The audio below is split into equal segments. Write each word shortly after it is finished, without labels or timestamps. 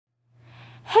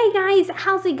Hey guys,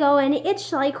 how's it going? It's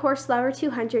Schleich Horse Lover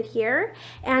 200 here,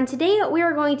 and today we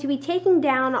are going to be taking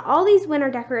down all these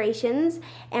winter decorations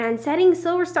and setting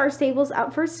Silver Star stables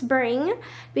up for spring,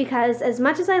 because as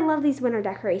much as I love these winter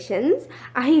decorations,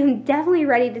 I am definitely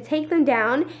ready to take them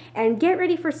down and get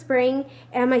ready for spring,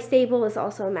 and my stable is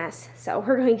also a mess, so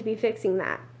we're going to be fixing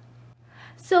that.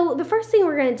 So the first thing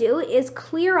we're going to do is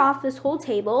clear off this whole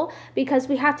table because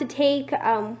we have to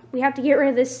get rid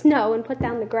of this snow and put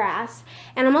down the grass.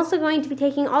 And I'm also going to be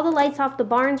taking all the lights off the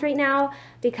barns right now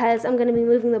because I'm going to be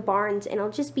moving the barns, and it'll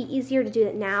just be easier to do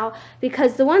that now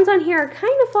because the ones on here are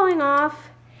kind of falling off.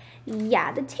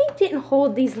 Yeah, the tape didn't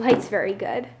hold these lights very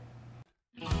good.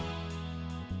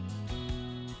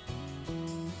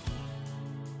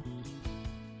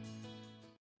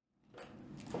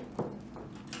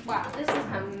 Wow, this is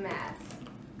a mess.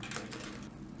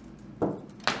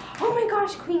 Oh my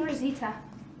gosh, Queen Rosita.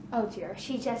 Oh dear,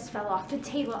 she just fell off the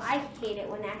table. I hate it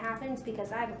when that happens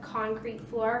because I have a concrete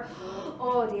floor.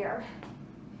 Oh dear.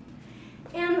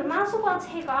 And I might as well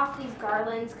take off these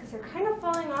garlands because they're kind of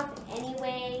falling off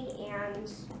anyway. And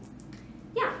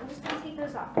yeah, I'm just going to take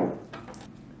those off.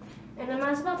 And I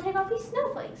might as well take off these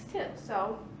snowflakes too.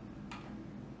 So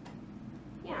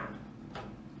yeah.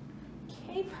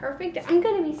 Okay, perfect. I'm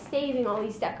going to be saving all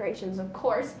these decorations, of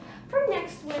course, for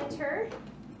next winter.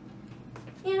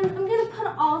 And I'm going to put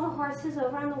all the horses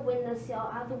over on the windowsill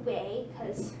out of the way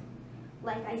because,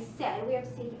 like I said, we have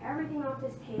to take everything off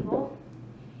this table.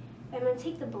 I'm going to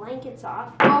take the blankets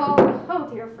off. Oh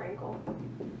dear, Frankel.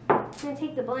 I'm going to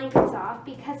take the blankets off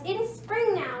because it is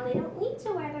spring now and they don't need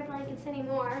to wear their blankets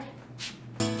anymore.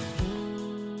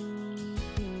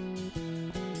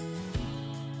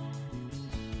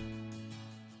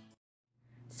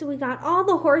 So we got all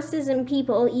the horses and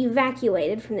people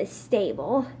evacuated from this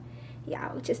stable.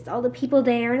 Yeah, just all the people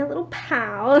there in a little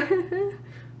pile.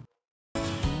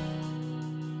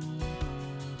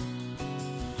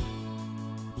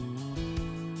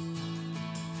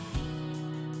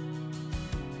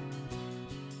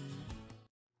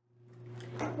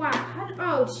 Wow,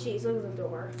 oh jeez, look at the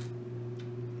door.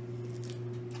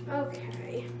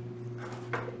 Okay.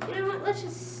 You know what, let's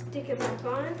just stick it back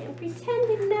on and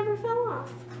pretend it never fell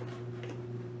off.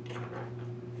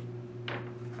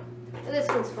 This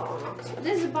one's falling off too.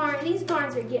 These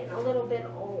barns are getting a little bit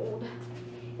old.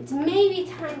 It's maybe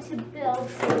time to build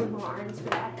some barns for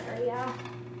that area.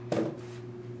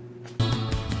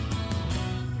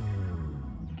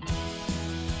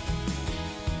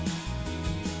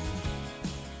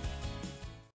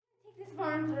 Take this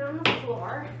barn, put it on the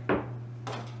floor.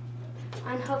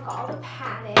 Unhook all the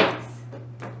paddocks.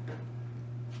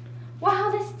 Wow,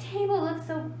 this table looks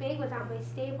so big without my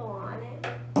stable on it.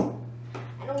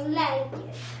 I don't like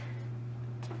it.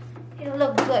 It'll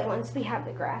look good once we have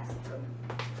the grass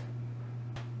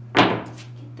down.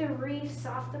 Get the reefs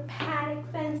off the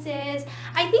paddock fences.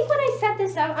 I think when I set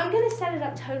this up, I'm going to set it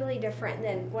up totally different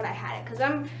than what I had it because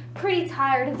I'm pretty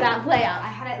tired of that layout. I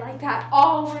had it like that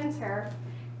all winter.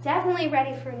 Definitely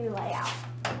ready for a new layout.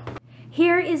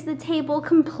 Here is the table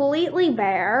completely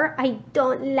bare. I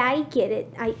don't like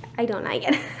it. I don't like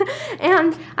it.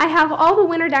 And I have all the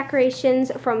winter decorations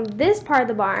from this part of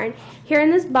the barn here in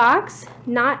this box,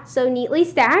 not so neatly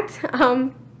stacked.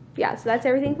 Yeah, so that's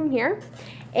everything from here.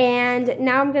 And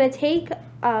now I'm going to take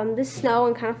this snow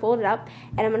and kind of fold it up,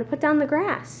 and I'm going to put down the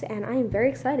grass. And I am very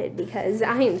excited because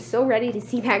I am so ready to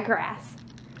see that grass.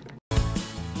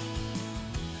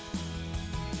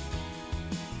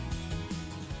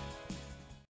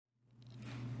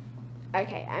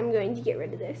 Okay, I'm going to get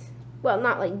rid of this. Well,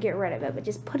 not like get rid of it, but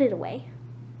just put it away.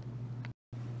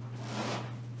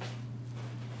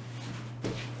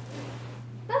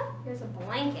 Oh, there's a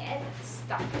blanket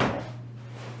stuck to it.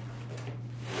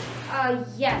 Oh,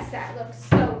 yes, that looks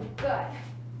so good.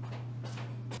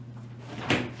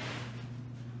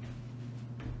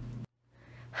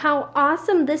 How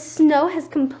awesome, this snow has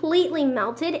completely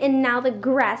melted and now the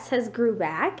grass has grew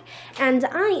back, and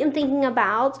I am thinking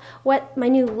about what my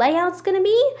new layout's gonna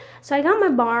be. So I got my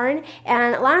barn,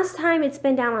 and last time it's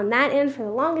been down on that end for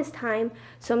the longest time,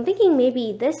 so I'm thinking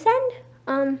maybe this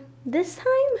end this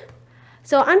time.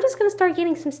 So I'm just gonna start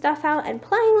getting some stuff out and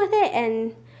playing with it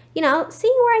and, you know,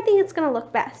 seeing where I think it's gonna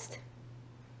look best.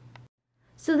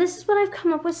 So this is what I've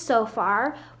come up with so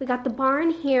far. We got the barn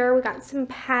here, we got some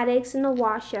paddocks in the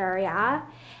wash area,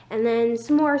 and then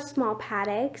some more small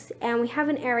paddocks, and we have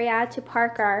an area to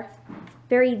park our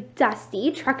very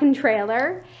dusty truck and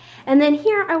trailer. And then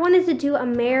here I wanted to do a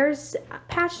mare's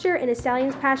pasture and a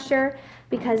stallion's pasture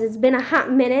because it's been a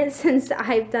hot minute since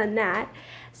I've done that.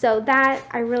 So that,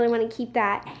 I really want to keep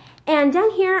that. And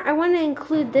down here, I want to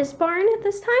include this barn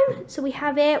this time. So we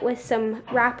have it with some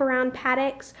wraparound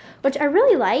paddocks, which I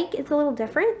really like. It's a little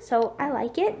different, so I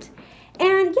like it.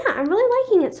 And yeah, I'm really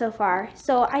liking it so far.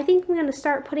 So I think I'm going to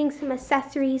start putting some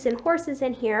accessories and horses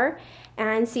in here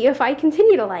and see if I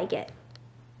continue to like it.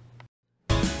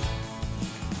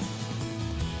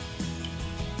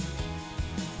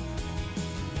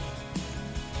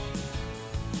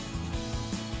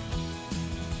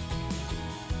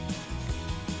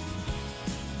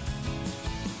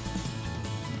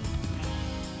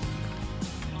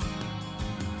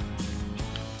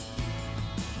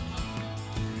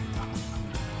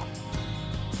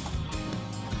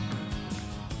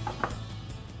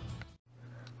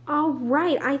 All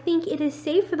right, I think it is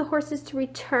safe for the horses to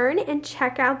return and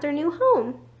check out their new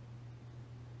home.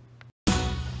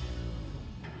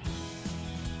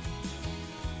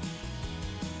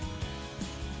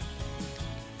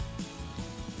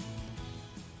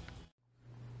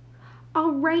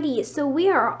 Alrighty, so we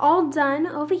are all done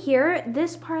over here.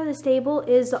 This part of the stable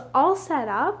is all set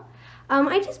up.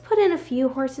 I just put in a few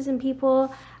horses and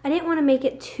people. I didn't want to make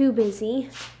it too busy.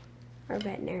 Our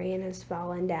veterinarian has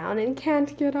fallen down and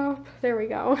can't get up. There we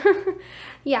go.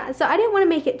 Yeah, so I didn't want to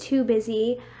make it too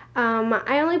busy.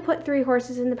 I only put 3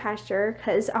 horses in the pasture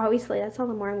because obviously that's all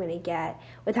the more I'm going to get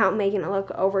without making it look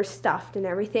overstuffed and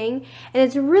everything. And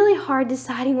it's really hard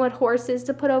deciding what horses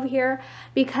to put over here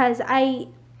because I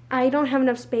don't have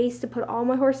enough space to put all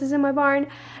my horses in my barn,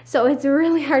 so it's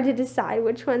really hard to decide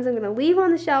which ones I'm going to leave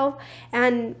on the shelf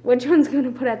and which ones I'm going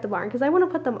to put at the barn, because I want to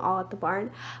put them all at the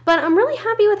barn. But I'm really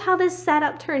happy with how this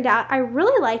setup turned out. I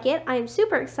really like it. I am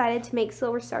super excited to make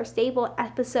Silver Star Stable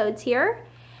episodes here.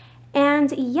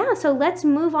 And yeah, so let's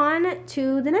move on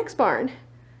to the next barn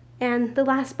and the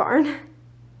last barn.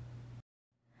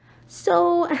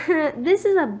 So this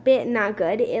is a bit not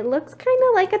good. It looks kind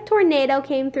of like a tornado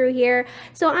came through here.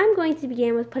 So I'm going to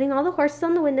begin with putting all the horses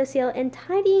on the windowsill and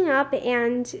tidying up,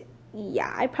 and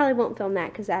yeah, I probably won't film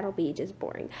that because that'll be just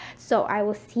boring. So I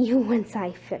will see you once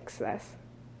I fix this.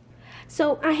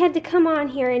 So I had to come on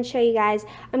here and show you guys.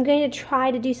 I'm going to try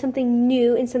to do something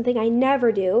new and something I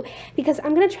never do, because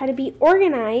I'm going to try to be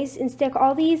organized and stick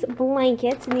all these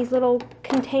blankets in these little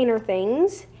container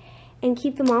things and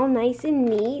keep them all nice and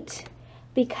neat,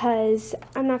 because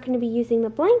I'm not going to be using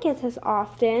the blankets as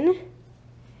often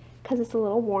because it's a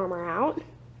little warmer out.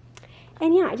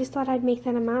 And yeah, I just thought I'd make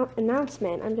that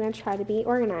announcement. I'm going to try to be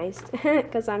organized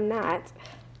because I'm not.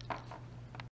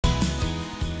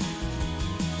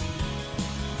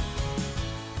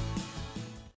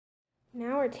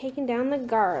 Now we're taking down the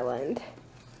garland.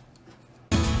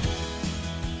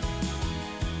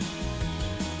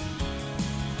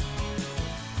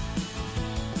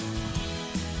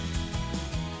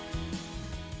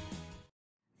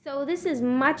 So this is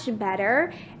much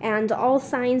better, and all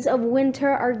signs of winter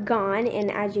are gone, and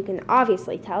as you can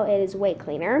obviously tell, it is way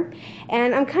cleaner.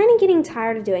 And I'm kind of getting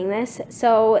tired of doing this,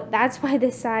 so that's why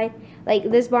this side,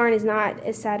 like this barn, is not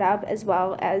as set up as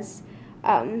well as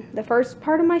the first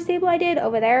part of my stable I did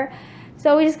over there.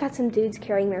 So we just got some dudes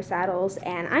carrying their saddles,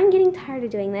 and I'm getting tired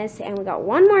of doing this, and we got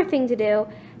one more thing to do,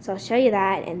 so I'll show you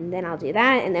that, and then I'll do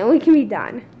that, and then we can be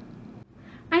done.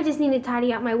 I just need to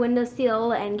tidy up my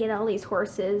windowsill and get all these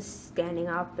horses standing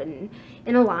up and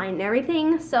in a line and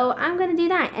everything. So I'm going to do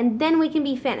that, and then we can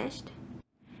be finished.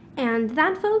 And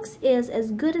that, folks, is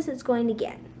as good as it's going to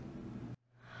get.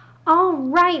 All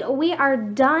right, we are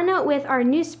done with our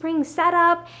new spring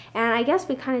setup, and I guess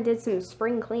we kind of did some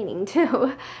spring cleaning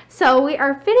too. So we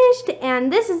are finished, and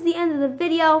this is the end of the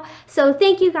video. So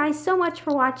thank you guys so much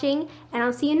for watching, and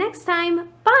I'll see you next time.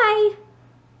 Bye!